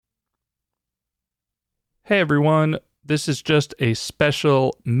Hey everyone, this is just a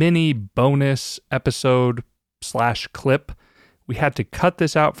special mini bonus episode / clip. We had to cut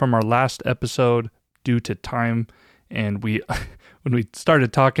this out from our last episode due to time, and when we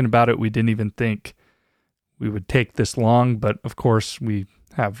started talking about it, we didn't even think we would take this long, but of course we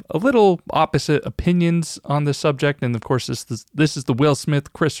have a little opposite opinions on the subject, and of course this is the Will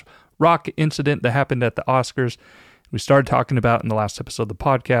Smith, Chris Rock incident that happened at the Oscars. We started talking about in the last episode of the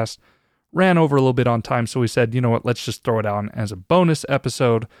podcast. Ran over a little bit on time, so we said, you know what, let's just throw it on as a bonus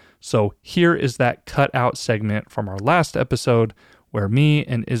episode. So here is that cut out segment from our last episode where me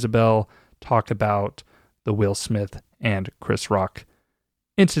and Isabel talk about the Will Smith and Chris Rock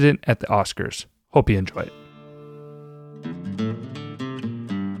incident at the Oscars. Hope you enjoy it.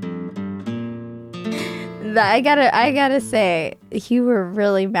 I gotta say, you were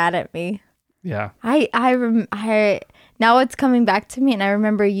really mad at me. Yeah. Now it's coming back to me, and I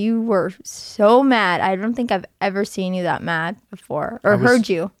remember you were so mad. I don't think I've ever seen you that mad before, or heard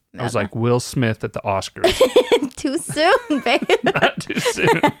you. I was like Will Smith at the Oscars. Too soon, babe. Not too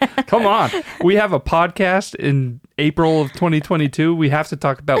soon. Come on. We have a podcast in April of 2022. We have to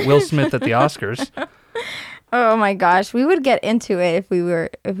talk about Will Smith at the Oscars. Oh my gosh, we would get into it if we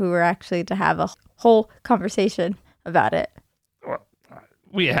were actually to have a whole conversation about it. Well,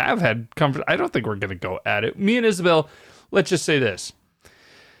 we have had I don't think we're going to go at it. Me and Isabel, let's just say this.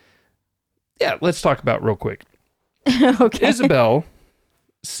 Yeah, let's talk about it real quick. Okay. Isabel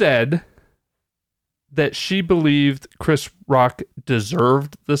said that she believed Chris Rock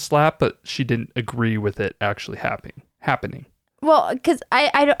deserved the slap, but she didn't agree with it actually happening. Well, because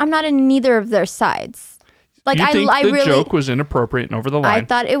I'm not in neither of their sides. Like, you think I the really joke was inappropriate and over the line? I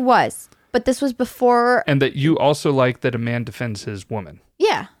thought it was, but this was before. And that you also like that a man defends his woman.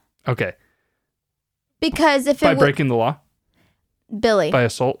 Yeah. Okay. Because if by breaking the law? Billy. By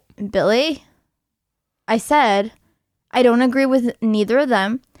assault? Billy, I said I don't agree with neither of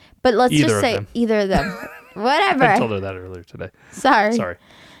them, but let's just say either of them. Whatever. I told her that earlier today. Sorry.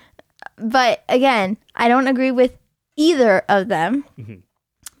 But again, I don't agree with either of them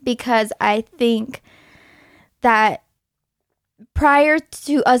because I think that prior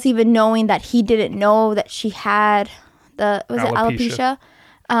to us even knowing that he didn't know that she had alopecia?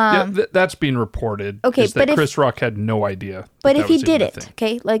 That's being reported. Okay, but Chris Rock had no idea. But if he did it,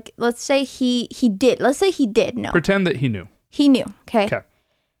 okay, like let's say he did. Let's say he did know. Pretend that he knew. He knew. Okay.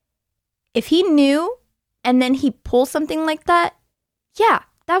 If he knew, and then he pulls something like that, yeah,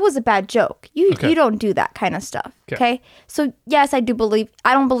 that was a bad joke. You don't do that kind of stuff. Okay. So yes, I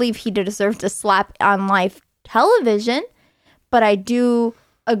don't believe he deserved a slap on live television, but I do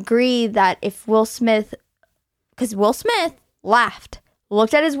agree that if Will Smith, because Will Smith laughed,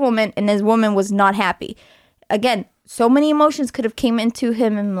 looked at his woman, and his woman was not happy. Again, so many emotions could have came into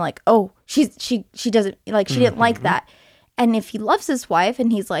him and like, oh, she doesn't like, she didn't like that. And if he loves his wife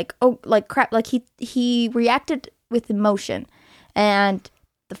and he's like, oh, like crap, like he reacted with emotion, and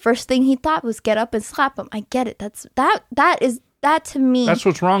the first thing he thought was get up and slap him. I get it. That to me. That's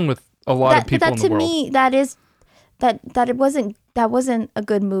what's wrong with a lot of people in the world. That to me, that wasn't a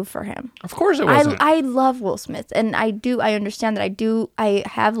good move for him. Of course it wasn't. I love Will Smith, and I understand that I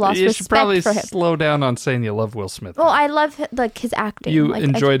have lost respect for him. You should probably slow down on saying you love Will Smith. Well, I love his acting. You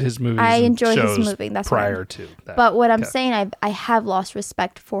enjoyed his movies. I enjoyed his movie. That's prior to that. But what I'm saying, I have lost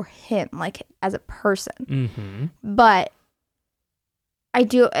respect for him, like as a person. But I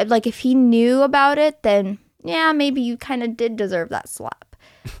do, like, if he knew about it, then yeah, maybe you kind of did deserve that slap.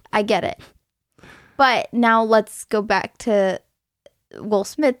 I get it. But now let's go back to Will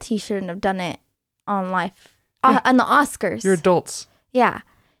Smith. He shouldn't have done it on live, on the Oscars. You're adults. Yeah.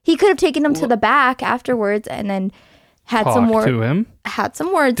 He could have taken him to the back afterwards and then had some words in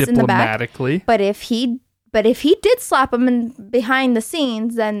the back. Diplomatically. But if he did slap him behind the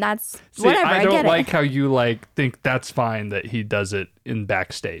scenes, then that's whatever. I don't like how you think that's fine that he does it in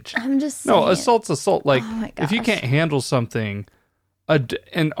backstage. I'm just saying. No, assault's assault. Like, if you can't handle something,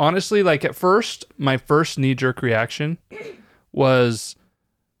 and honestly, like at first, my first knee-jerk reaction was,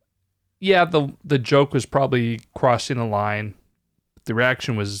 yeah, the joke was probably crossing the line. The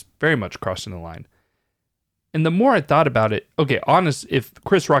reaction was very much crossing the line. And the more I thought about it, okay, if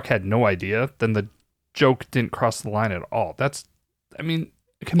Chris Rock had no idea, then the joke didn't cross the line at all.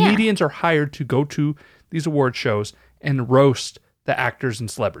 Comedians are hired to go to these award shows and roast the actors and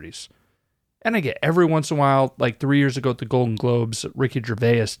celebrities. And I get every once in a while, like 3 years ago at the Golden Globes, Ricky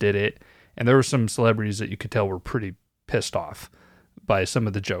Gervais did it, and there were some celebrities that you could tell were pretty pissed off by some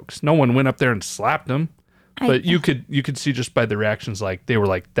of the jokes. No one went up there and slapped them, but you could see just by the reactions, like they were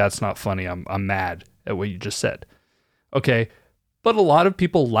like, "That's not funny. I'm mad at what you just said." Okay, But a lot of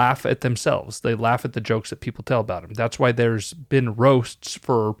people laugh at themselves. They laugh at the jokes that people tell about them. That's why there's been roasts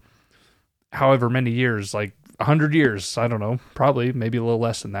for however many years, like 100 years. I don't know, probably maybe a little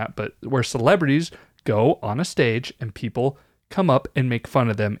less than that. But where celebrities go on a stage and people come up and make fun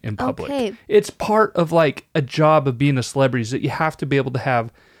of them in public. Okay. It's part of like a job of being a celebrity is that you have to be able to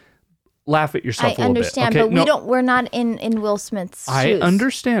laugh at yourself a little bit. I understand, but we're not in Will Smith's shoes. I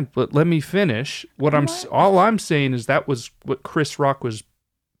understand, but let me finish. All I'm saying is that was what Chris Rock was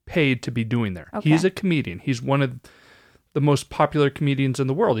paid to be doing there. Okay. He's a comedian. He's one of the most popular comedians in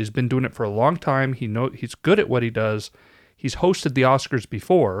the world. He's been doing it for a long time. He's good at what he does. He's hosted the Oscars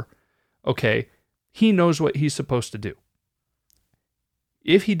before. Okay. He knows what he's supposed to do.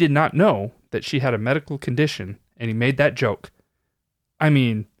 If he did not know that she had a medical condition and he made that joke, I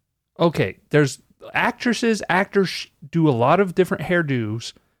mean, okay, there's actors do a lot of different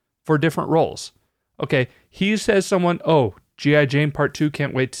hairdos for different roles. Okay, he says G.I. Jane Part 2,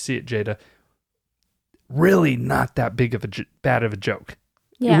 can't wait to see it, Jada. Really not that bad of a joke.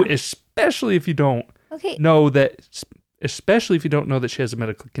 Yeah. Especially if you don't know that she has a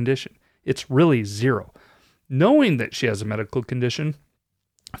medical condition. It's really zero. Knowing that she has a medical condition,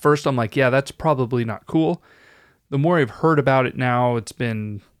 first I'm like, yeah, that's probably not cool. The more I've heard about it now, it's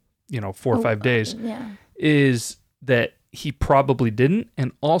been 4 or 5 days, is that he probably didn't.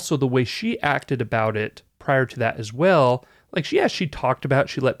 And also the way she acted about it prior to that as well. Like, she talked about it,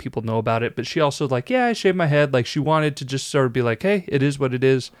 she let people know about it, but she also I shaved my head. Like, she wanted to just sort of be like, hey, it is what it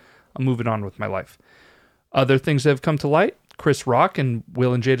is. I'm moving on with my life. Other things that have come to light, Chris Rock and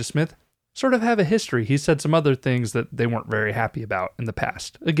Will and Jada Smith sort of have a history. He said some other things that they weren't very happy about in the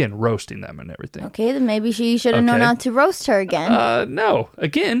past. Again, roasting them and everything. Okay, then maybe she should have known not to roast her again. No.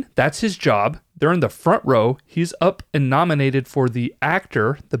 Again, that's his job. They're in the front row. He's up and nominated for the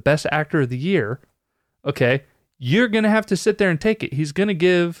best actor of the year. Okay, you're going to have to sit there and take it. He's going to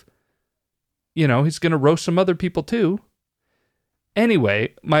give, he's going to roast some other people too.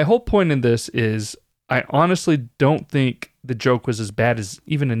 Anyway, my whole point in this is I honestly don't think the joke was as bad as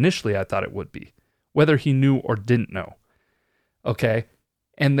even initially I thought it would be, whether he knew or didn't know. Okay?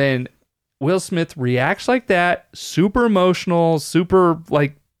 And then Will Smith reacts like that, super emotional, super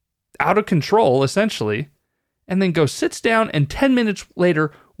out of control, essentially, and then sits down and 10 minutes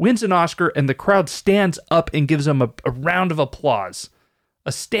later wins an Oscar and the crowd stands up and gives him a round of applause.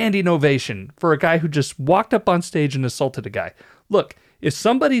 A standing ovation for a guy who just walked up on stage and assaulted a guy. Look, if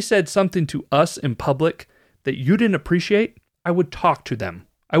somebody said something to us in public that you didn't appreciate, I would talk to them.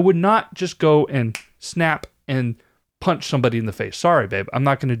 I would not just go and snap and punch somebody in the face. Sorry, babe, I'm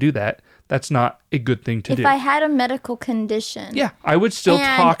not going to do that. That's not a good thing to do. If I had a medical condition. Yeah, I would still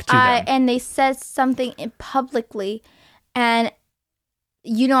talk to them. And they said something publicly, and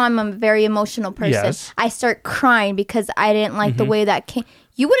I'm a very emotional person. Yes. I start crying because I didn't like the way that came.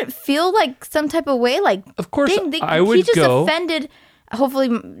 You wouldn't feel like some type of way? Of course, I would he just offended... Hopefully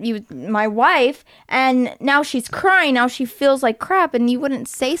my wife, and now she's crying. Now she feels like crap, and you wouldn't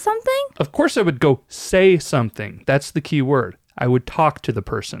say something? Of course I would go say something. That's the key word. I would talk to the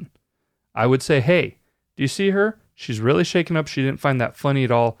person. I would say, hey, do you see her? She's really shaken up. She didn't find that funny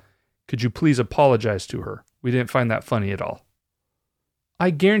at all. Could you please apologize to her? We didn't find that funny at all. I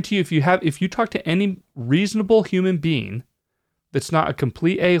guarantee you, if you talk to any reasonable human being that's not a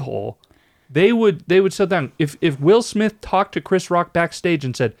complete a-hole, They would sit down. If Will Smith talked to Chris Rock backstage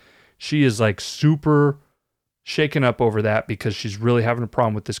and said, she is super shaken up over that because she's really having a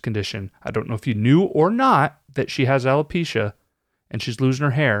problem with this condition. I don't know if you knew or not that she has alopecia and she's losing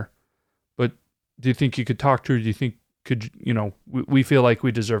her hair, but do you think you could talk to her? Do you think we feel like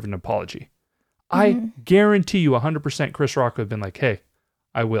we deserve an apology? Mm-hmm. I guarantee you 100% Chris Rock would have been like, hey,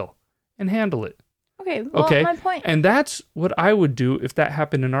 I will, and handle it. Okay, my point. And that's what I would do if that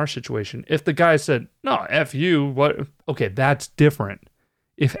happened in our situation. If the guy said, no, F you, what? Okay, that's different.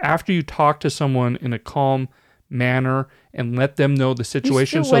 If after you talk to someone in a calm manner and let them know the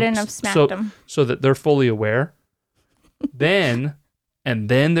situation so that they're fully aware, then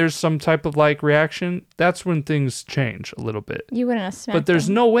there's some type of reaction, that's when things change a little bit. You wouldn't have smacked But there's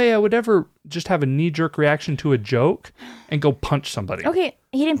no way I would ever just have a knee-jerk reaction to a joke and go punch somebody. Okay,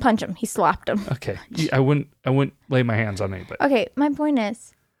 he didn't punch him. He slapped him. Okay, I wouldn't lay my hands on anybody. Okay, my point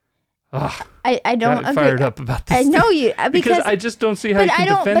is, I don't agree. Fired up about this. I know you because I just don't see how you can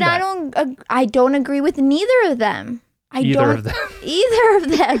defend that. I don't agree with neither of them. Either of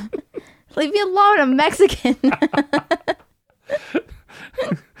them. Leave me alone. I'm Mexican.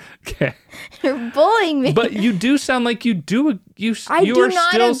 Okay. You're bullying me. But you do sound like you do. You are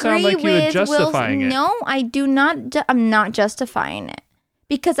still sound like you are justifying it. No, I do not. I'm not justifying it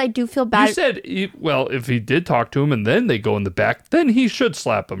because I do feel bad. You said, if he did talk to him and then they go in the back, then he should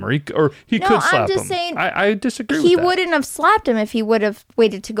slap him, or he could slap him. I'm just saying. I disagree with that. He wouldn't have slapped him if he would have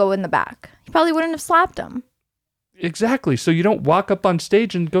waited to go in the back. He probably wouldn't have slapped him. Exactly. So you don't walk up on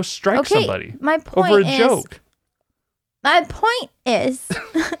stage and go strike somebody over a joke. My point is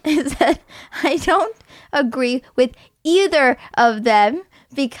that I don't agree with either of them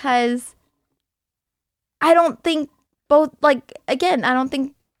because I don't think I don't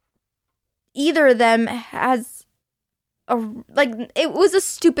think either of them has it was a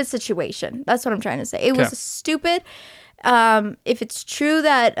stupid situation. That's what I'm trying to say. It was stupid. If it's true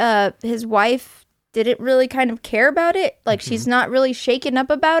that his wife didn't really kind of care about it, she's not really shaken up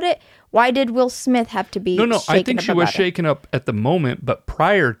about it, why did Will Smith have to be shaken up? I think she was shaken up at the moment, but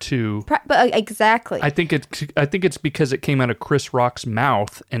prior to... exactly. I think it's because it came out of Chris Rock's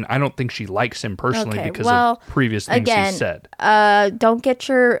mouth, and I don't think she likes him personally because of previous things he said. Don't get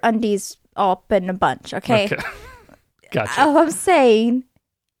your undies all up in a bunch, okay? Gotcha. All I'm saying,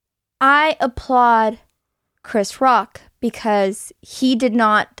 I applaud Chris Rock because he did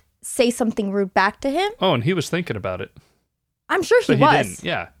not say something rude back to him. Oh, and he was thinking about it. I'm sure he was. Didn't.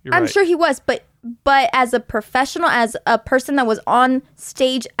 Yeah, you're right. I'm sure he was, but as a professional, as a person that was on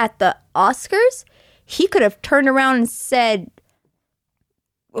stage at the Oscars, he could have turned around and said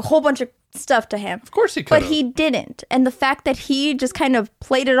a whole bunch of stuff to him. Of course he could. But he didn't. And the fact that he just kind of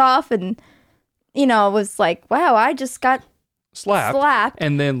played it off and, was like, wow, I just got slapped.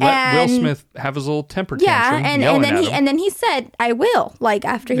 And then let Will Smith have his little temper tantrum. Yeah, and then he said, I will.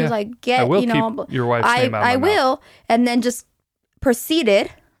 After he was like, I will keep your wife's name out of my mouth. I will. And then just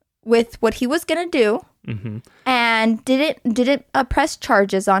proceeded with what he was going to do and didn't press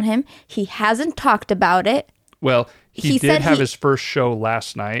charges on him. He hasn't talked about it. Well, he did have his first show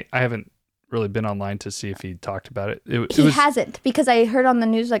last night. I haven't really been online to see if he talked about it. He hasn't, because I heard on the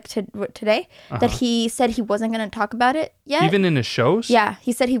news today that he said he wasn't going to talk about it yet. Even in his shows? Yeah,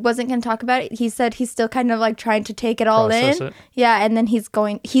 he said he wasn't going to talk about it. He said he's still kind of trying to take it all in. It. Yeah, and then he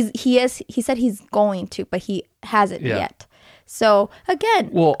said he's going to, but he hasn't yet. So,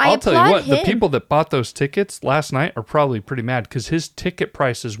 again, I'll tell you what, the people that bought those tickets last night are probably pretty mad because his ticket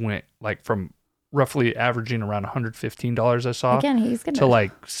prices went from roughly averaging around $115 I saw he's gonna, to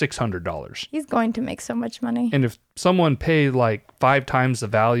 $600. He's going to make so much money. And if someone paid 5 times the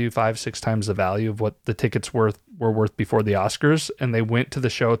value, 6 times the value of what the tickets were worth before the Oscars, and they went to the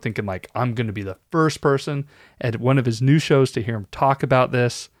show thinking I'm going to be the first person at one of his new shows to hear him talk about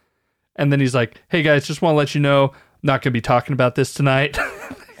this. And then he's like, hey guys, just want to let you know, not going to be talking about this tonight.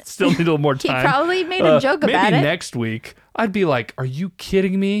 Still need a little more time. He probably made a joke about it. Maybe next week. I'd be like, are you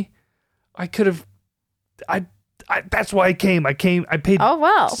kidding me? I could have... that's why I came. I paid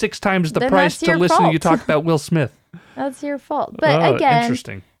 6 times the price to listen to you talk about Will Smith. That's your fault. But again...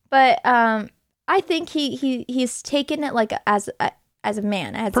 Interesting. But I think he's taken it as a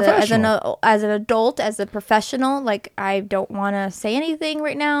man, as an adult, as a professional. I don't want to say anything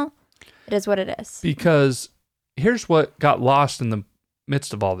right now. It is what it is. Because... here's what got lost in the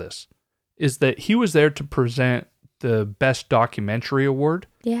midst of all this, is that he was there to present the Best Documentary Award.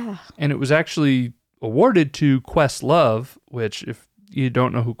 Yeah. And it was actually awarded to Questlove, which, if you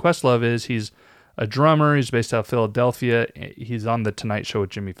don't know who Questlove is, he's a drummer. He's based out of Philadelphia. He's on The Tonight Show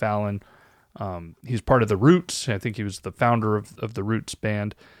with Jimmy Fallon. He's part of The Roots. I think he was the founder of the Roots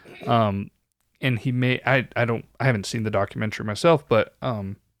band. And he I haven't seen the documentary myself, but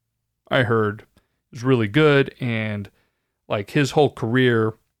I heard was really good, and his whole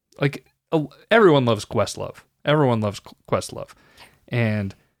career, everyone loves Questlove. Everyone loves Questlove,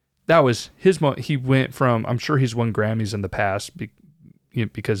 and that was his. He went from, I'm sure he's won Grammys in the past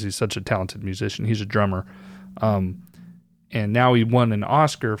because he's such a talented musician. He's a drummer, and now he won an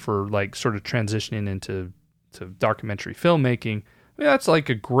Oscar for sort of transitioning into documentary filmmaking. I mean, that's a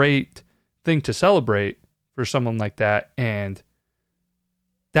great thing to celebrate for someone like that, and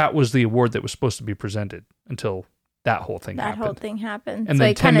that was the award that was supposed to be presented until that whole thing happened. That whole thing happened. And so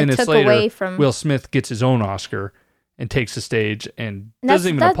then 10 minutes later, Will Smith gets his own Oscar and takes the stage and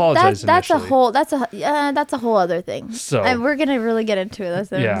doesn't even apologize initially. That's a whole other thing. So we're going to really get into this.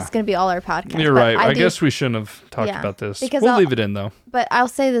 It's going to be all our podcast. You're right. I guess we shouldn't have talked about this. We'll leave it in, though. But I'll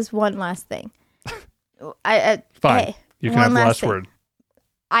say this one last thing. Fine. Hey, you can have the last word.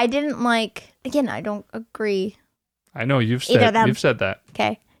 I didn't again, I don't agree. I know you've said that.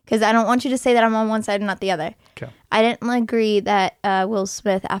 Okay. Because I don't want you to say that I'm on one side and not the other. Okay. I didn't agree that Will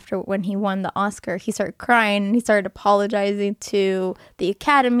Smith, when he won the Oscar, he started crying and he started apologizing to the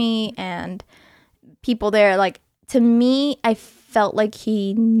Academy and people there. To me, I felt like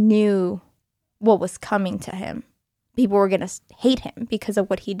he knew what was coming to him. people were going to hate him because of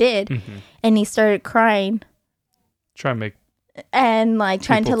what he did. Mm-hmm. And he started crying. Trying to make and like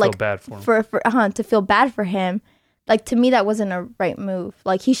trying to like bad for him. To feel bad for him. Like, to me, that wasn't a right move.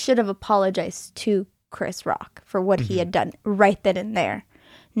 Like, he should have apologized to Chris Rock for what he had done right then and there,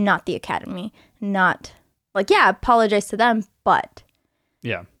 not the Academy. Not like, yeah, apologize to them, but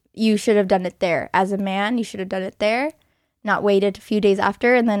you should have done it there as a man. You should have done it there, not waited a few days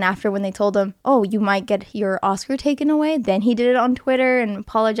after. And then after, when they told him, oh, you might get your Oscar taken away, then he did it on Twitter and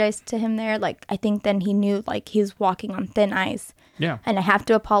apologized to him there. Like, I think then he knew, like, he's walking on thin ice. Yeah. And I have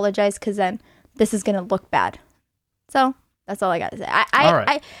to apologize because then this is going to look bad. So that's all I got to say.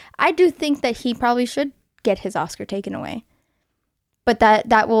 I do think that he probably should get his Oscar taken away. But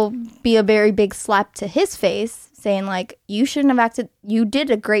that will be a very big slap to his face, saying, like, you shouldn't have acted. You did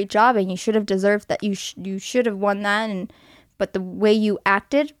a great job and you should have deserved that. You should have won that. But the way you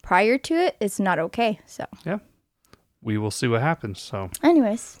acted prior to it is not okay. So yeah, we will see what happens. So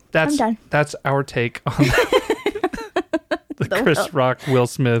anyways, I'm done. That's our take on the Chris Rock, Will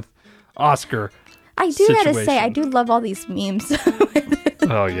Smith, Oscar I do situation. Gotta say, I do love all these memes.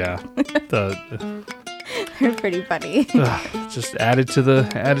 Oh yeah, they're pretty funny. Just added to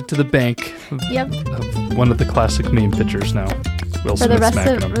the bank. Yep. Of one of the classic meme pictures now. Will Smith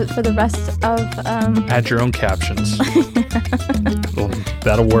smacking them. For the rest of add your own captions.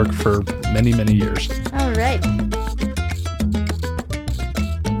 That'll work for many, many years. All right.